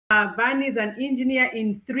Barney is an engineer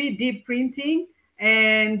in 3D printing.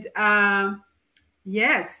 And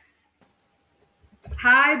yes.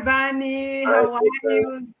 Hi, Barney. Hi, How are Kristen.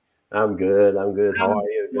 you? I'm good. I'm good. How I'm are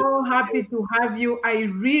you? Good to so see happy you. to have you. I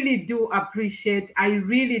really do appreciate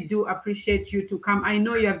you to come. I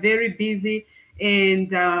know you're very busy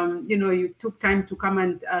and, you took time to come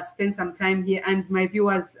and spend some time here. And my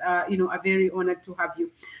viewers, are very honored to have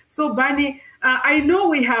you. So, Barney, I know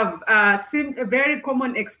we have very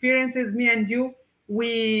common experiences, me and you.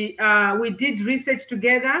 We did research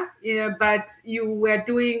together, but you were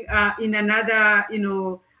doing in another,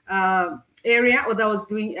 area, or I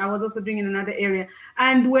was also doing in another area.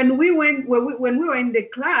 And when we were in the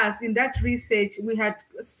class in that research, we had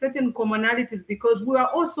certain commonalities because we were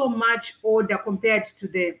also much older compared to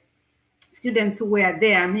the students who were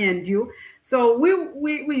there, me and you. So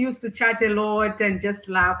we used to chat a lot and just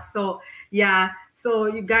laugh. So yeah, so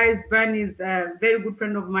you guys, Bernie is a very good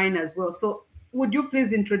friend of mine as well. So would you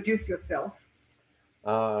please introduce yourself?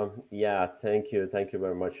 Yeah, thank you. Thank you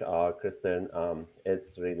very much, Kristen.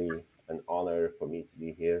 It's really an honor for me to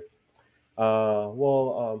be here.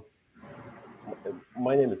 Well,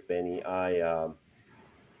 my name is Benny.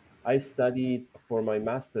 I studied for my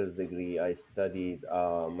master's degree. I studied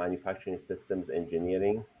manufacturing systems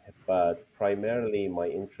engineering, but primarily my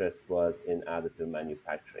interest was in additive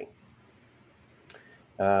manufacturing.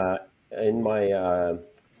 Uh, in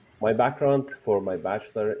my background for my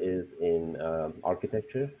bachelor is in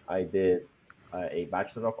architecture. I did a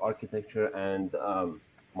bachelor of architecture, and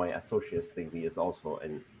my associate's degree is also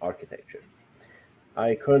in architecture.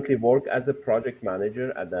 I currently work as a project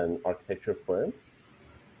manager at an architecture firm,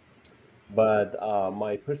 but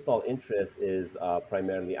my personal interest is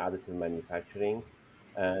primarily additive manufacturing,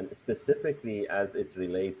 and specifically as it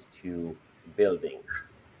relates to buildings.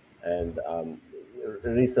 And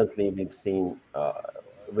recently,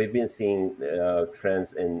 we've been seeing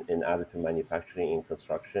trends in additive manufacturing in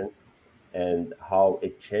construction, and how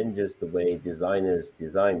it changes the way designers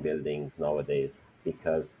design buildings nowadays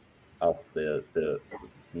because of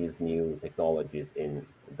these new technologies in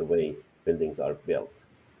the way buildings are built.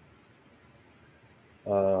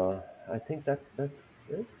 I think that's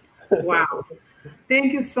it. Wow.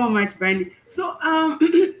 Thank you so much, Brandy. So, I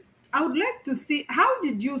would like to see, how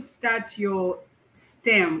did you start your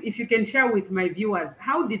STEM? If you can share with my viewers,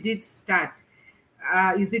 how did it start?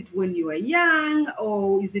 Is it when you were young,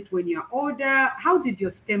 or is it when you're older? How did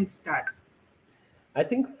your STEM start? I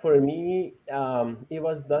think for me, it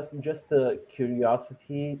was just the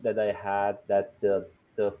curiosity that I had that the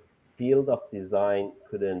field of design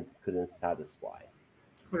couldn't satisfy.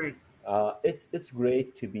 Correct. It's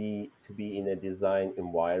great to be in a design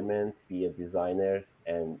environment, be a designer,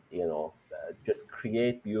 and just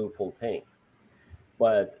create beautiful things.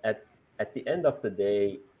 But at the end of the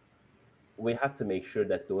day, we have to make sure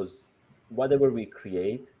that those whatever we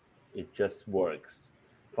create, it just works,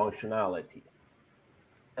 functionality.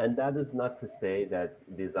 And that is not to say that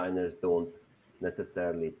designers don't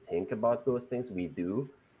necessarily think about those things. We do,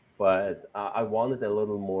 but I wanted a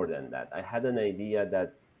little more than that. I had an idea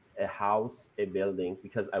that a house, a building,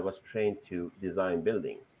 because I was trained to design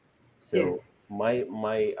buildings. So Yes. my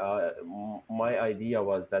idea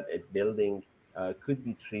was that a building could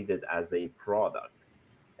be treated as a product,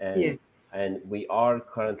 and Yes. we are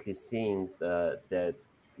currently seeing the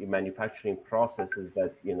manufacturing processes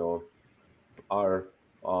that are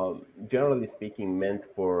generally speaking meant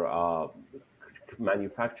for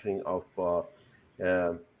manufacturing of uh,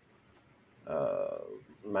 uh,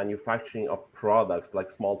 manufacturing of products like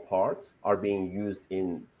small parts are being used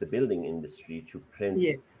in the building industry to print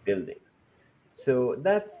Yes. buildings. So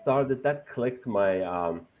that clicked my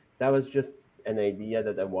that was just an idea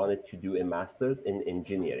that I wanted to do a master's in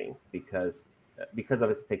engineering because of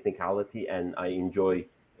its technicality, and I enjoy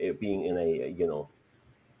being in a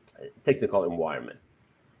technical environment.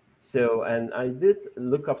 So, and I did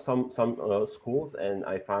look up some schools, and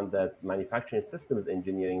I found that manufacturing systems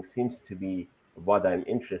engineering seems to be what I'm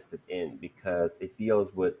interested in because it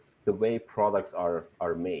deals with the way products are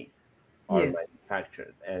made, are Yes.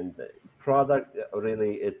 manufactured, and the product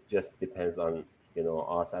really it just depends on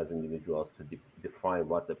us as individuals to define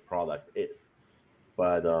what the product is.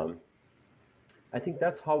 But I think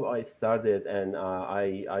that's how I started, and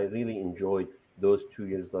I really enjoyed those 2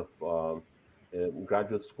 years of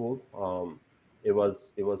graduate school. It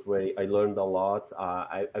was where I learned a lot.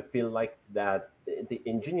 I feel like that the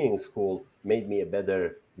engineering school made me a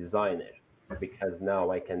better designer because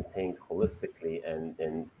now I can think holistically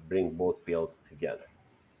and bring both fields together.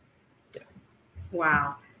 Yeah.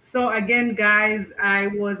 Wow. So again, guys, I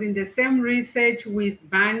was in the same research with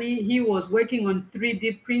Barney. He was working on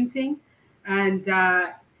 3D printing, and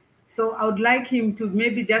so I would like him to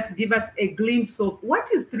maybe just give us a glimpse of what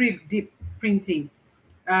is 3D printing.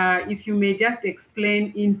 If you may just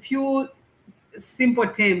explain in few simple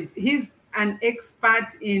terms. He's an expert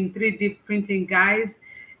in 3D printing, guys.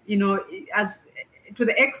 You know, as to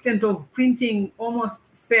the extent of printing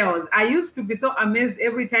almost cells. I used to be so amazed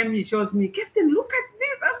every time he shows me, Kirsten, look at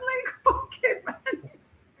this. I'm like, okay,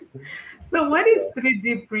 man. So what is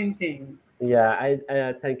 3D printing? Yeah,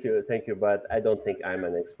 I thank you, but I don't think I'm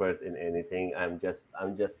an expert in anything. I'm just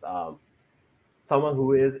someone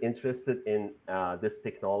who is interested in this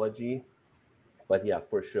technology. But yeah,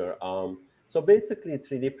 for sure. So basically,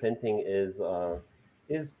 3D printing is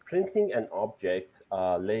printing an object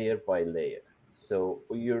layer by layer. So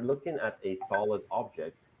you're looking at a solid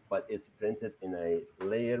object, but it's printed in a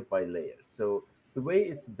layer by layer. So the way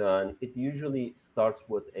it's done, it usually starts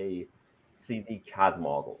with a 3D CAD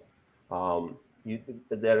model. You,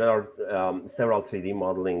 there are several 3D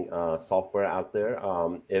modeling software out there.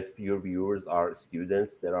 If your viewers are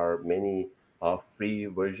students, there are many free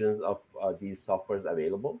versions of these softwares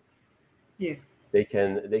available. Yes. They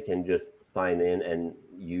can just sign in and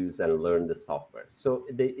use and learn the software. So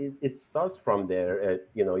it starts from there.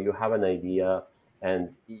 You have an idea, and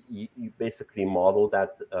you basically model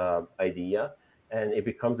that idea, and it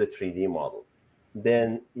becomes a 3D model.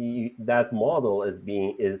 Then that model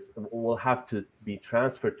will have to be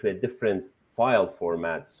transferred to a different file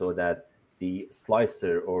format so that the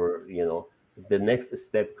slicer, or the next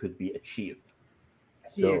step, could be achieved.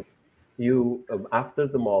 So Yes. you after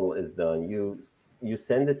the model is done, you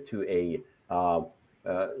send it to a uh,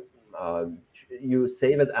 uh, you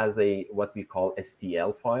save it as a what we call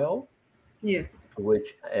STL file, Yes.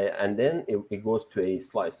 which and then it goes to a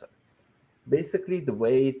slicer. Basically, the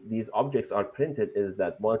way these objects are printed is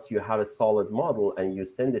that once you have a solid model and you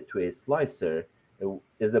send it to a slicer, it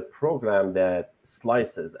is a program that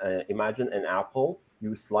slices. Imagine an apple,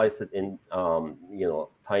 you slice it in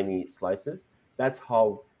tiny slices. That's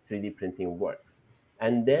how 3D printing works.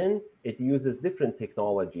 And then it uses different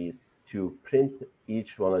technologies to print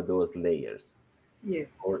each one of those layers Yes.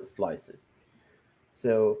 or slices.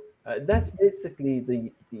 So that's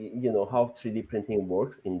basically how 3D printing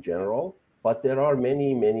works in general. But there are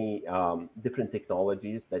many different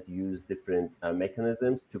technologies that use different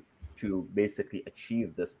mechanisms to basically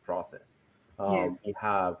achieve this process. Um, Yes. we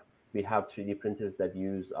have we have 3D printers that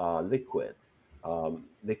use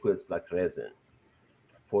liquids like resin,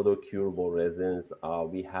 photocurable resins.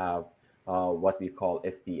 We have what we call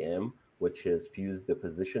FDM, which is fused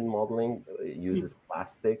deposition modeling. It Mm. uses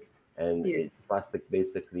plastic, and Yes. plastic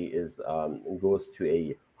basically goes to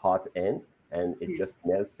a hot end, and it Yes. just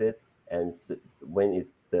melts it. And so when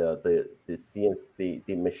the CNC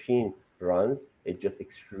the machine runs, it just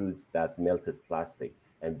extrudes that melted plastic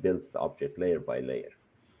and builds the object layer by layer.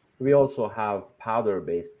 We also have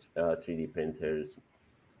powder-based 3D printers.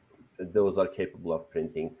 Those are capable of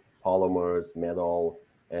printing polymers, metal,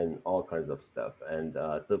 and all kinds of stuff. And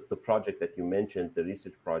the project that you mentioned, the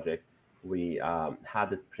research project, we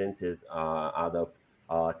had it printed out of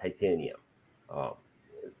titanium. Uh,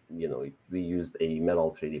 we used a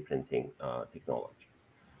metal 3D printing technology.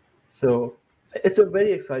 So it's a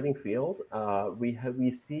very exciting field.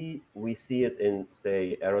 We see it in,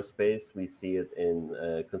 say, aerospace. We see it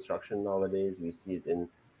in construction nowadays. We see it in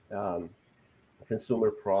um,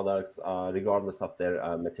 consumer products, regardless of their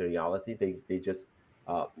materiality. They just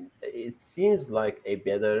it seems like a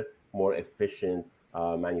better, more efficient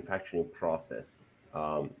manufacturing process,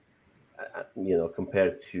 um,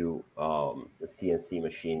 compared to CNC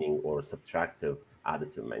machining or subtractive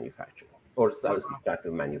additive manufacturing or Wow.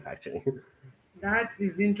 subtractive manufacturing. That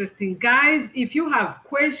is interesting. Guys, if you have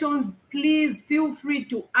questions, please feel free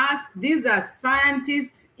to ask. These are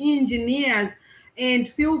scientists, engineers, and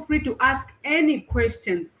feel free to ask any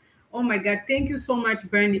questions. Oh my God, thank you so much,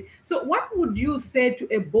 Bernie. So, what would you say to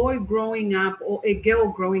a boy growing up or a girl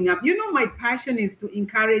growing up? You know, my passion is to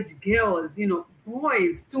encourage girls,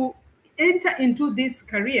 boys to enter into this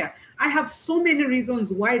career. I have so many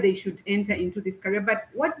reasons why they should enter into this career, but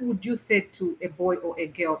what would you say to a boy or a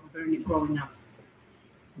girl, Bernie, growing up?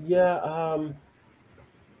 Yeah,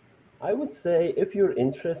 I would say if you're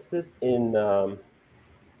interested in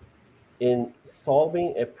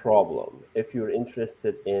solving a problem, if you're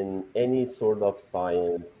interested in any sort of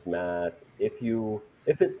science, math,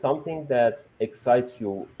 if it's something that excites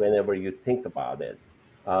you whenever you think about it,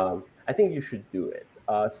 I think you should do it.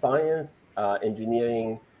 Science,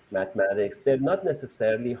 engineering, mathematics, they're not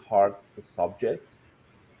necessarily hard subjects,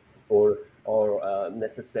 or or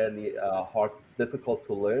necessarily hard, difficult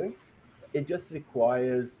to learn. It just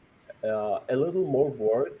requires a little more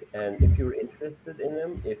work. And if you're interested in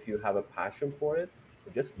them, if you have a passion for it,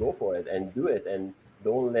 just go for it and do it. And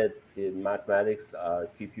don't let the mathematics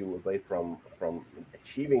keep you away from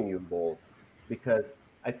achieving your goals, because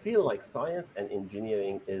I feel like science and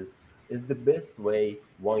engineering is the best way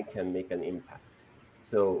one can make an impact.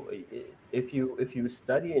 So if you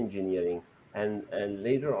study engineering, and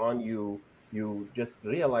later on you just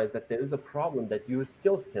realize that there is a problem that your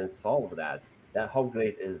skills can solve that, how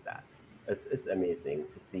great is that? It's amazing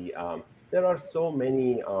to see. There are so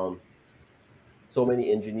many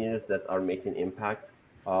engineers that are making impact.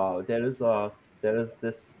 There is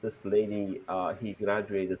this lady. He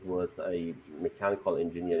graduated with a mechanical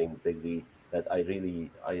engineering degree that I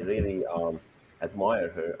really admire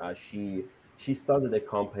her. She started a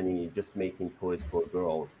company just making toys for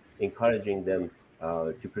girls, encouraging them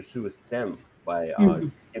to pursue STEM by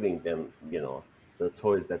Mhm. just giving them, the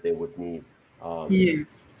toys that they would need. Um,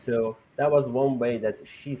 Yes. so that was one way that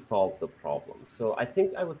she solved the problem. So I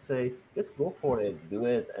think I would say just go for it, do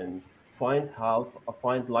it, and find help,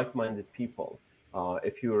 find like-minded people.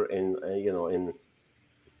 If you're in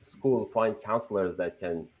school, find counselors that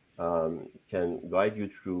can guide you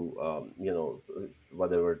through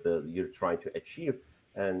whatever you're trying to achieve,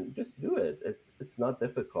 and just do it. It's not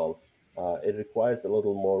difficult. It requires a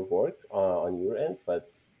little more work on your end,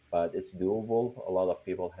 but it's doable. A lot of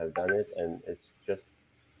people have done it, and it's just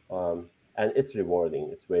and it's rewarding.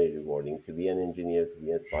 It's very rewarding to be an engineer, to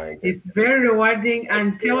be a It's scientist. very rewarding, It's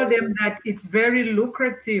and tell rewarding. them that it's very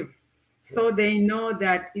lucrative so Yes, they know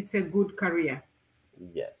that it's a good career.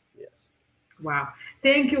 yes, yes. Wow.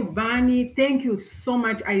 Thank you, Barney. Thank you so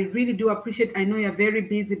much. I really do appreciate. I know you're very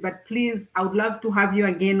busy, but please, I would love to have you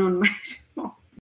again on my